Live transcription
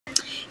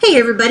Hey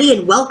everybody,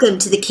 and welcome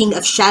to the King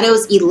of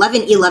Shadows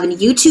 1111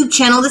 YouTube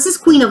channel. This is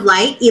Queen of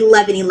Light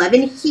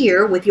 1111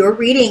 here with your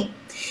reading.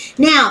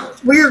 Now,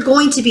 we're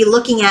going to be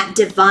looking at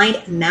Divine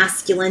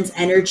Masculine's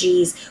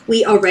energies.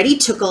 We already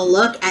took a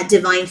look at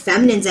Divine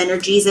Feminine's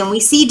energies, and we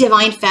see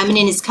Divine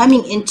Feminine is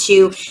coming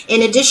into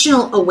an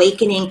additional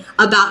awakening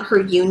about her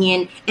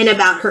union and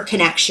about her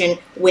connection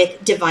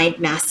with Divine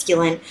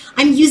Masculine.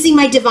 I'm using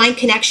my Divine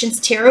Connections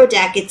Tarot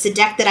deck. It's a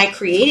deck that I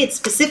created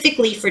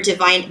specifically for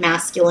Divine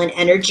Masculine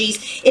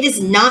energies. It is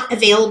not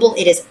available.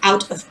 It is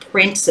out of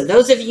print. So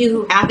those of you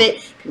who have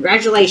it,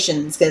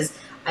 congratulations, because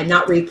I'm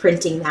not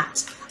reprinting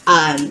that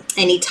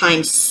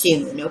anytime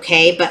soon,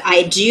 okay? But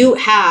I do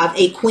have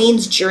a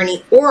Queen's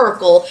Journey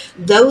Oracle.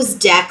 Those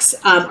decks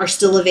are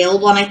still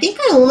available, and I think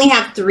I only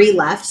have 3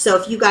 left.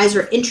 So if you guys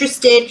are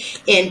interested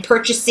in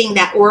purchasing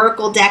that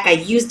Oracle deck, I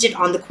used it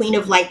on the Queen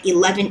of Light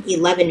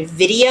 1111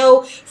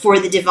 video for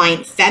the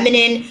Divine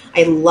Feminine.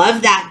 I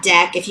love that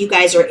deck. If you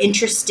guys are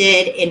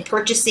interested in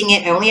purchasing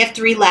it, I only have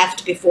 3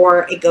 left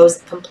before it goes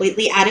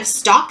completely out of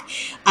stock.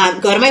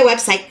 Go to my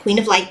website,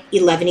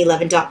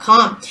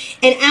 queenoflight1111.com.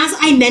 And as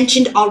I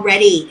mentioned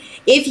already,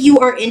 if you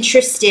are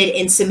interested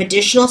in some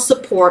additional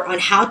support on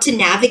how to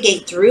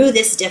navigate through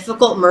this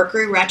difficult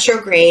Mercury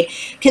retrograde,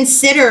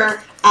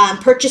 consider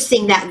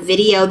purchasing that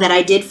video that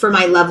I did for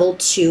my level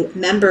 2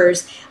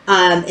 members.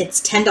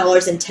 It's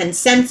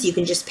 $10.10. You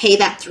can just pay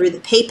that through the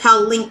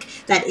PayPal link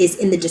that is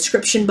in the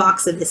description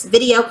box of this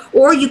video,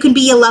 or you can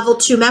be a level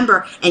 2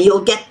 member and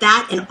you'll get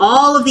that and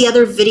all of the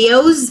other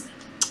videos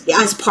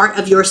as part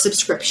of your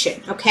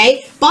subscription,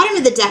 okay? Bottom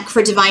of the deck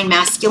for Divine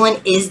Masculine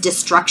is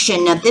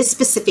Destruction. Now, this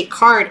specific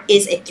card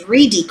is a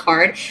 3D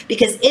card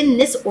because in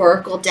this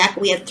Oracle deck,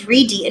 we have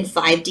 3D and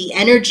 5D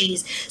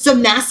energies. So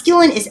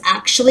Masculine is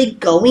actually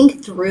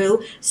going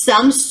through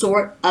some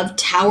sort of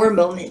tower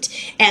moment,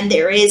 and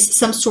there is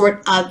some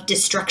sort of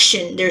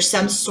destruction. There's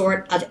some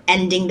sort of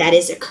ending that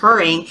is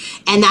occurring,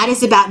 and that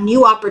is about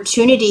new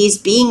opportunities,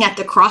 being at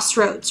the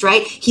crossroads,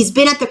 right? He's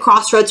been at the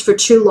crossroads for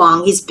too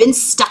long. He's been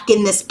stuck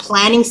in this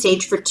planning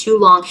stage for too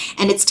long,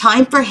 and it's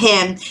time for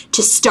him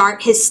to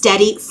start his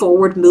steady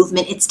forward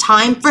movement. It's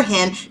time for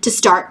him to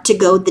start to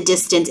go the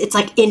distance. It's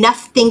like,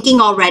 enough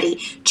thinking already.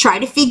 Try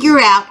to figure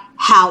out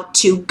how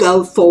to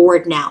go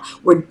forward now.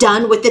 We're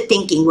done with the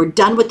thinking. We're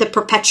done with the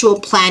perpetual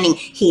planning.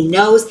 He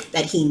knows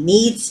that he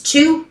needs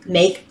to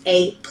make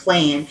a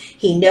plan.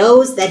 He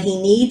knows that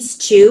he needs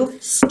to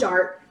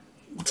start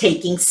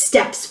taking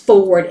steps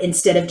forward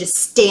instead of just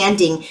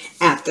standing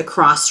at the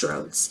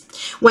crossroads.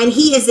 When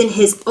he is in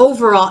his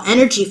overall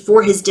energy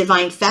for his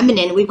Divine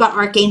Feminine, we've got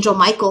Archangel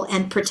Michael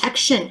and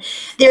protection.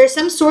 There is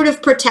some sort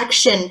of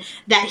protection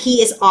that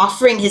he is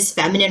offering his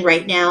feminine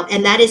right now,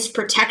 and that is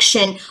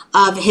protection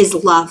of his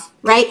love,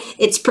 right?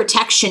 It's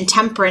protection,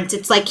 temperance.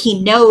 It's like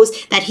he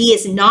knows that he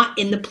is not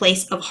in the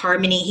place of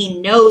harmony. He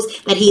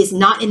knows that he is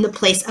not in the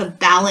place of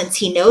balance.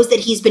 He knows that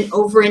he's been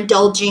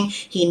overindulging.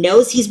 He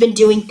knows he's been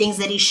doing things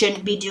that he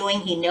shouldn't be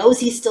doing. He knows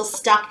he's still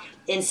stuck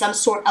in some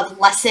sort of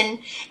lesson.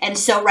 And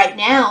so right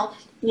now,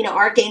 you know,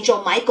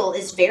 Archangel Michael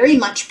is very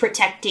much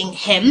protecting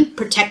him,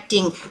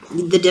 protecting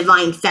the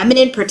Divine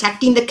Feminine,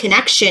 protecting the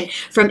connection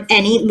from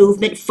any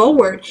movement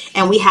forward.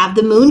 And we have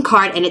the Moon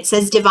card, and it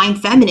says Divine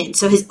Feminine.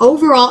 So his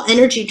overall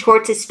energy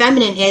towards his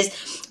feminine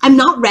is, I'm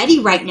not ready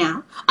right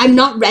now. I'm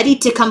not ready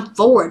to come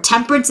forward.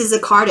 Temperance is a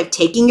card of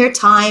taking your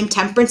time.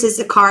 Temperance is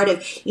a card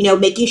of, you know,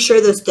 making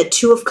sure the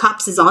 2 of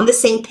Cups is on the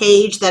same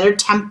page, that are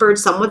tempered.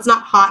 Someone's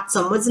not hot,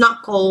 someone's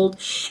not cold.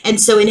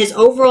 And so in his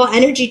overall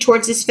energy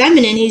towards his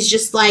feminine, he's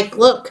just like,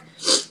 look,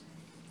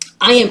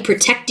 I am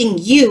protecting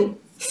you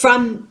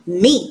from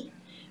me,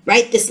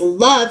 right? This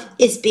love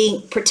is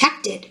being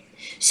protected.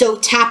 So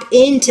tap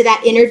into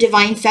that inner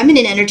Divine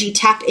Feminine energy.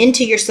 Tap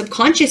into your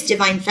subconscious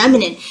Divine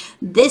Feminine.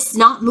 This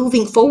not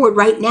moving forward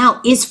right now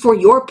is for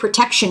your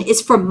protection,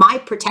 is for my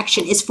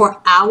protection, is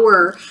for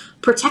our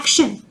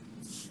protection.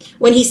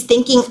 When he's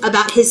thinking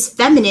about his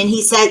feminine,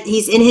 he said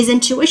he's in his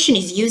intuition.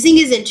 He's using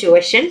his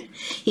intuition.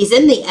 He's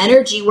in the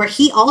energy where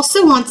he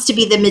also wants to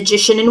be the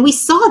magician. And we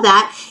saw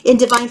that in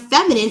Divine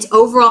Feminine's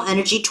overall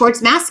energy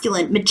towards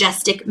masculine,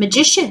 majestic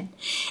magician.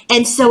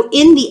 And so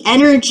in the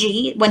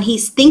energy, when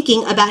he's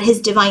thinking about his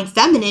Divine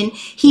Feminine,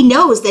 he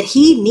knows that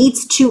he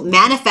needs to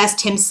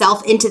manifest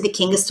himself into the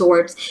King of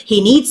Swords.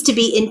 He needs to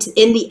be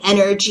in the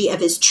energy of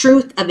his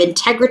truth, of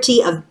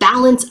integrity, of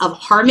balance, of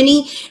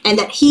harmony, and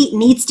that he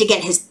needs to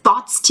get his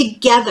thoughts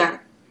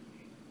together,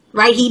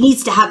 right? He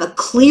needs to have a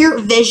clear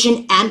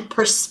vision and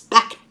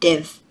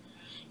perspective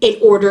in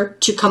order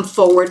to come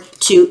forward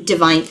to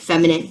Divine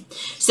Feminine.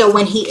 So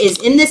when he is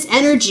in this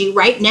energy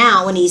right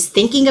now, when he's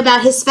thinking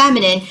about his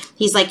feminine,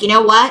 he's like, you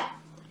know what?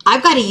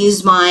 I've got to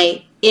use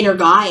my inner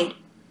guide.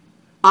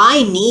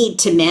 I need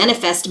to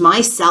manifest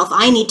myself.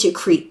 I need to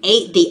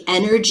create the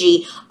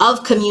energy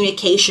of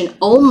communication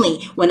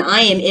only when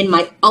I am in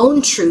my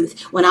own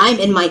truth, when I'm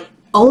in my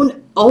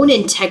own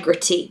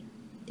integrity.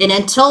 And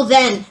until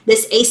then,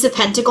 this Ace of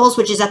Pentacles,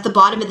 which is at the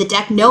bottom of the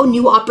deck, no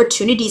new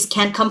opportunities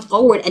can come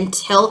forward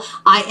until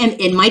I am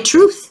in my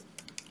truth.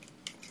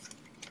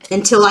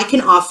 until I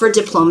can offer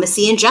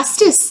diplomacy and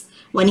justice.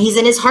 When he's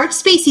in his heart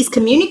space, he's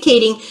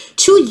communicating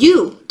to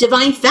you,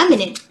 Divine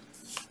Feminine,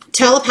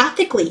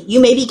 telepathically.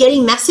 You may be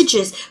getting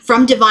messages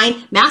from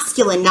Divine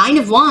Masculine, 9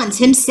 of Wands,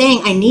 him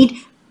saying, I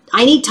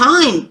need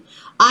time.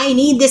 I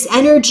need this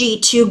energy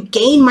to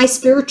gain my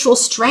spiritual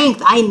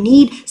strength. I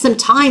need some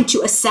time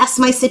to assess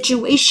my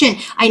situation.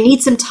 I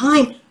need some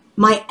time.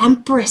 My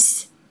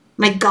Empress,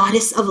 my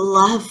goddess of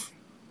love,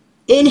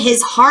 in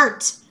his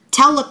heart,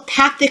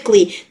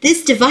 telepathically,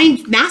 this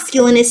Divine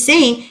Masculine is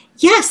saying,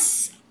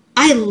 yes,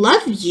 I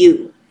love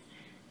you.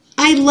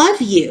 I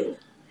love you.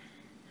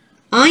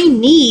 I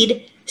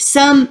need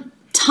some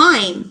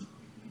time.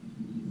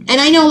 And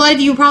I know a lot of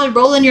you probably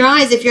rolling your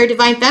eyes if you're a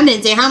Divine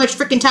Feminine, saying, how much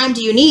freaking time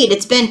do you need?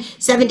 It's been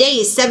 7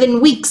 days, 7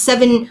 weeks,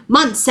 7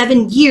 months,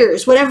 7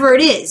 years, whatever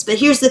it is. But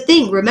here's the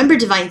thing. Remember,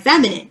 Divine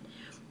Feminine,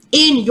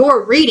 in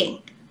your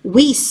reading,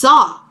 we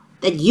saw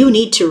that you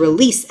need to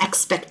release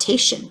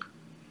expectation.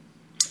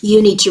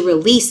 You need to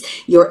release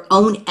your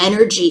own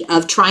energy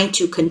of trying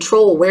to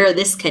control where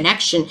this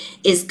connection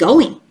is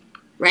going,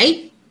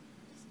 right?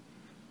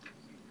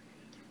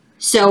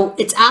 So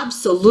it's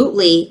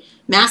absolutely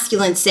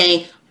masculine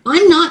saying,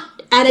 I'm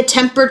not at a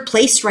tempered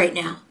place right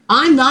now.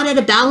 I'm not at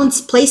a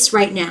balanced place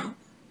right now.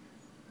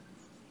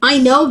 I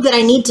know that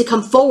I need to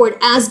come forward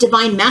as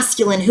Divine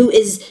Masculine, who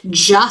is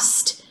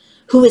just,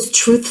 who is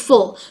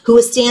truthful, who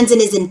stands in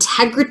his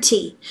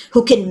integrity,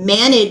 who can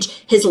manage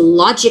his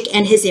logic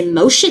and his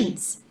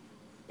emotions.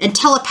 And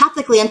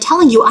telepathically, I'm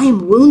telling you, I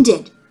am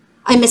wounded.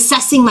 I'm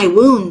assessing my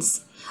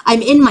wounds.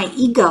 I'm in my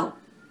ego.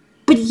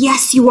 But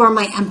yes, you are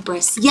my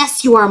Empress.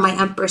 Yes, you are my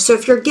Empress. So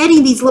if you're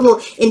getting these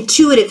little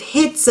intuitive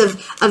hits of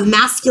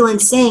masculine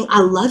saying, I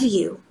love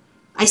you,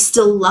 I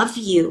still love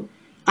you,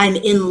 I'm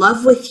in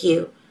love with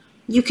you,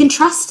 you can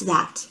trust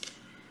that.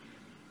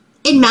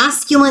 In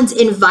masculine's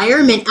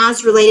environment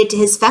as related to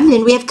his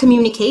feminine, we have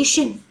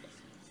communication.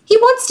 He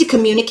wants to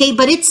communicate,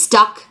 but it's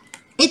stuck.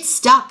 It's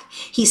stuck.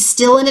 He's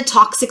still in a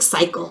toxic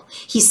cycle.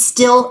 He's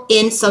still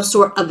in some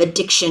sort of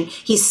addiction.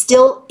 He's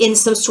still in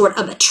some sort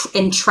of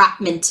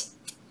entrapment.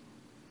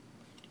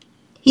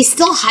 He's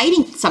still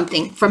hiding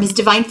something from his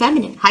Divine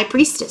Feminine, High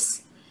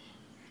Priestess.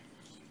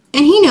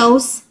 And he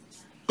knows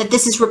that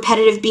this is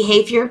repetitive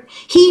behavior.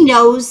 He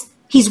knows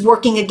he's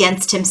working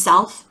against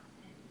himself.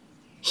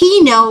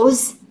 He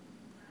knows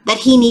that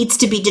he needs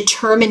to be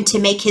determined to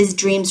make his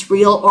dreams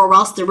real, or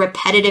else the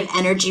repetitive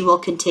energy will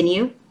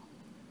continue.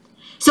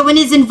 So when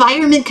his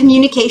environment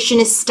communication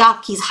is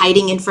stuck, he's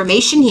hiding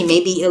information. He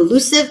may be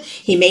elusive.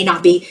 He may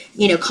not be,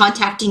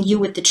 contacting you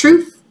with the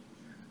truth.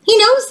 He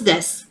knows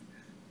this.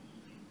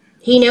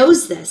 He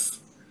knows this.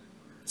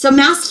 So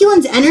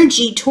masculine's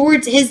energy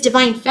towards his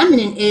Divine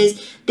Feminine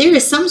is there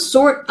is some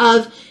sort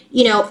of,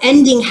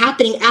 ending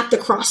happening at the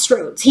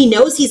crossroads. He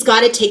knows he's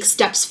got to take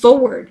steps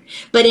forward.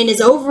 But in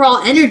his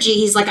overall energy,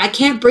 he's like, I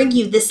can't bring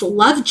you this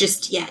love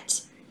just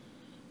yet.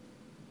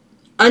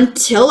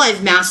 Until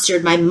I've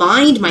mastered my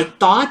mind, my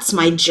thoughts,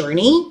 my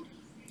journey,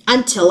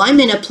 until I'm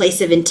in a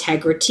place of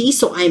integrity,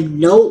 so I'm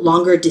no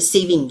longer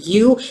deceiving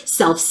you,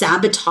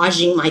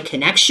 self-sabotaging my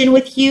connection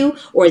with you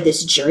or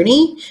this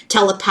journey.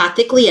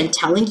 Telepathically, I'm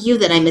telling you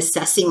that I'm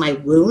assessing my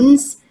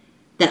wounds,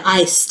 that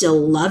I still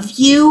love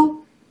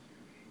you,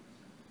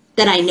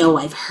 that I know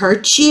I've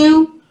hurt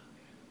you.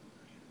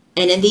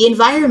 And in the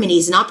environment,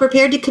 he's not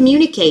prepared to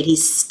communicate.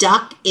 He's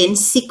stuck in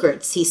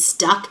secrets. He's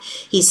stuck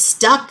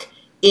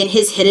in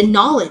his hidden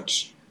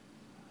knowledge.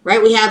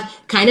 Right? We have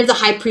kind of the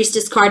High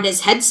Priestess card in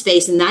his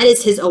headspace, and that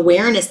is his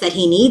awareness that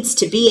he needs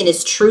to be in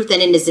his truth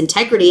and in his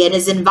integrity and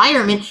his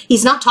environment.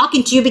 He's not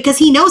talking to you because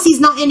he knows he's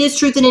not in his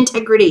truth and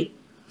integrity.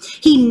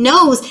 He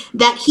knows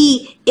that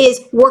he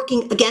is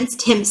working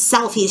against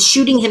himself. He's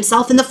shooting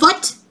himself in the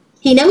foot.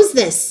 He knows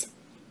this.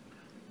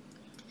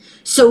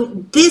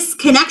 So this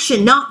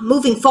connection not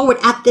moving forward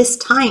at this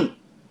time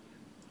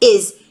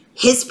is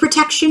his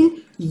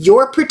protection,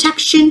 your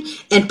protection,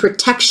 and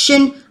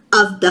protection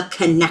of the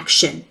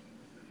connection.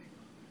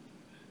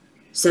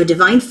 So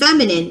Divine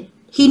Feminine,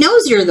 he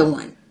knows you're the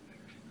one.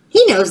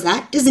 He knows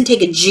that. It doesn't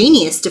take a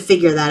genius to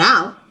figure that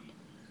out.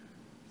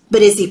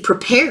 But is he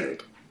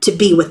prepared to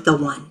be with the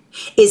one?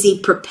 Is he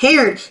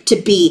prepared to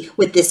be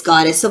with this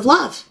goddess of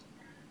love?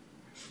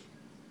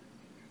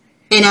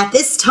 And at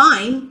this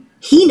time,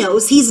 he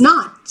knows he's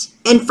not.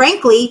 And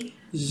frankly,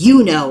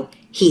 you know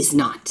he's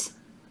not.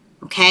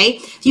 Okay,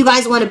 if you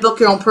guys want to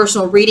book your own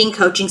personal reading,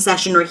 coaching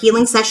session, or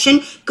healing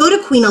session, go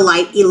to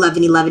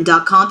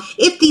queenoflight1111.com.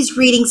 If these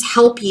readings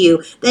help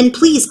you, then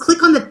please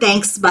click on the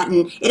thanks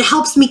button. It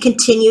helps me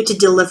continue to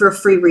deliver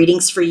free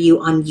readings for you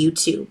on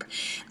YouTube.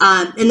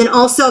 And then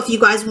also, if you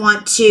guys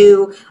want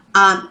to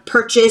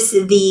purchase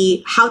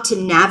the How to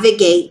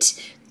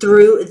Navigate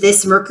through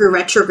this Mercury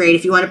retrograde,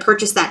 if you want to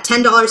purchase that,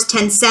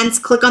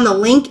 $10.10, click on the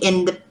link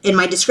in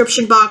my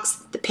description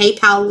box, the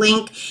PayPal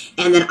link,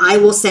 and then I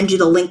will send you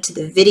the link to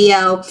the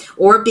video,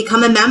 or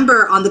become a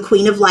member on the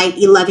Queen of Light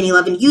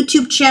 1111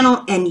 YouTube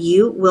channel, and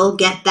you will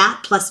get that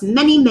plus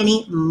many,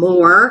 many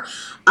more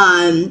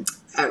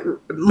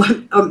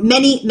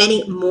many,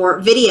 many more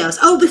videos.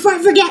 Oh, before I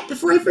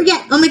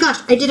forget. Oh my gosh,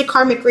 I did a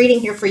karmic reading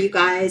here for you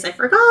guys. I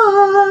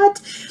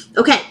forgot.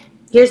 Okay,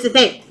 here's the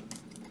thing.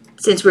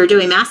 Since we're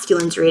doing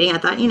masculine's reading, I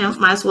thought, you know,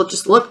 might as well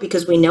just look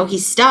because we know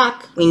he's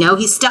stuck. We know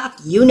he's stuck.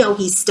 You know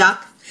he's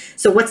stuck.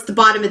 So what's the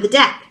bottom of the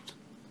deck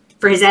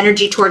for his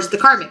energy towards the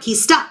karmic?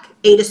 He's stuck.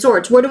 Eight of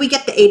Swords. Where do we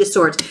get the Eight of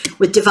Swords?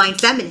 With Divine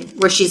Feminine,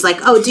 where she's like,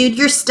 oh, dude,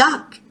 you're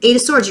stuck. Eight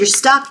of Swords, you're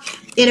stuck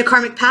in a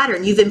karmic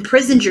pattern. You've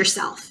imprisoned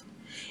yourself.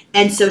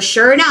 And so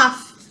sure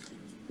enough,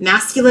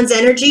 masculine's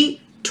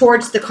energy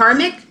towards the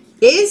karmic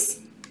is,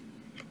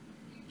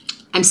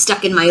 I'm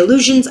stuck in my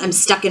illusions. I'm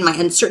stuck in my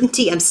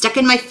uncertainty. I'm stuck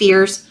in my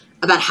fears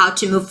about how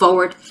to move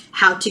forward,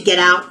 how to get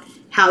out,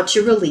 how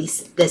to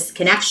release this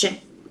connection.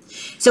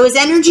 So his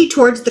energy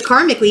towards the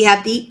karmic, we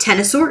have the Ten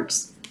of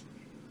Swords.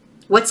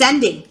 What's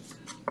ending?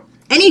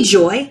 Any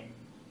joy,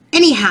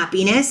 any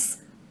happiness.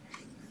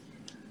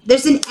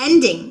 There's an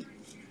ending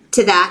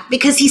to that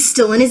because he's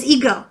still in his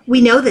ego.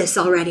 We know this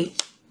already.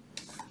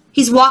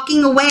 He's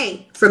walking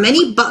away from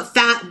any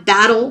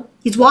battle.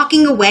 He's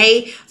walking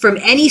away from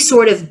any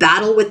sort of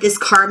battle with this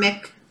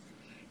karmic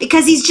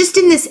because he's just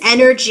in this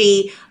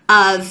energy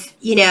of,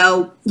 you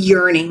know,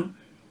 yearning,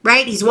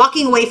 right? He's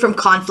walking away from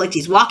conflict.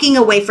 He's walking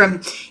away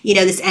from, you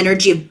know, this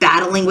energy of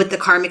battling with the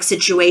karmic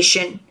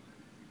situation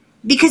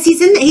because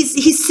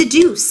he's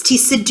seduced.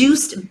 He's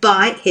seduced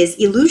by his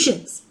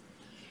illusions.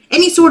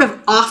 Any sort of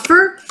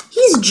offer,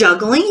 he's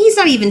juggling. He's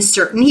not even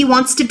certain he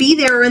wants to be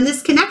there in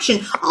this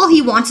connection. All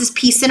he wants is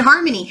peace and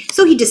harmony.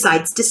 So he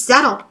decides to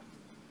settle.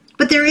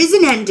 But there is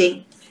an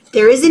ending.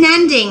 There is an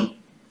ending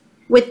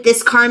with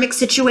this karmic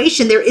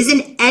situation. There is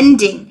an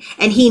ending.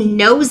 And he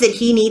knows that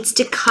he needs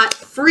to cut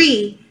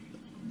free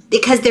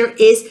because there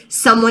is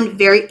someone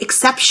very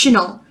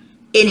exceptional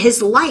in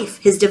his life,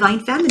 his Divine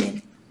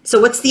Feminine. So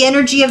what's the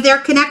energy of their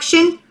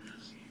connection?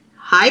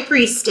 High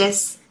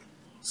Priestess,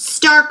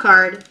 Star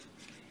card,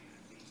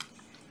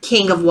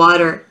 King of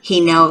Water. He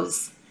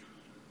knows.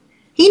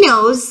 He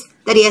knows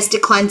that he has to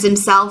cleanse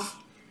himself.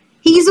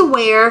 He's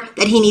aware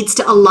that he needs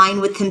to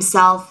align with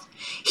himself.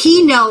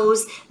 He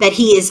knows that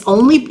he is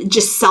only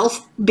just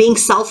being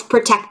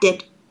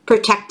self-protective.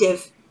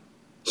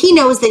 He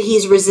knows that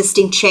he's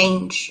resisting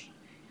change.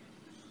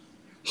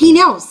 He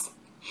knows.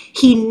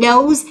 He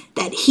knows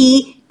that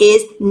he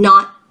is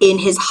not in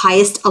his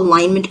highest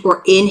alignment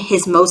or in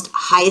his most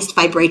highest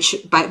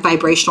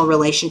vibrational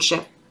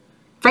relationship.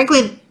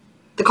 Frankly,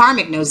 the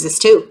karmic knows this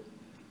too.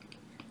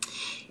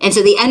 And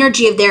so the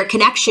energy of their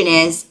connection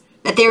is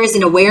that there is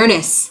an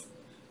awareness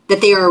that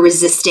they are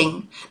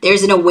resisting.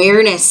 There's an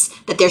awareness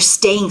that they're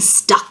staying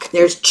stuck.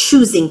 They're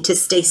choosing to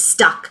stay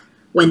stuck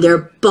when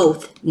they're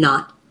both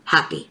not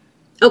happy.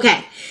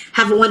 Okay,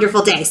 have a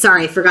wonderful day.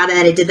 Sorry, I forgot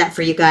that I did that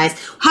for you guys.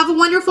 Have a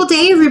wonderful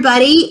day,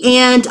 everybody,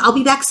 and I'll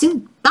be back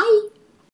soon. Bye.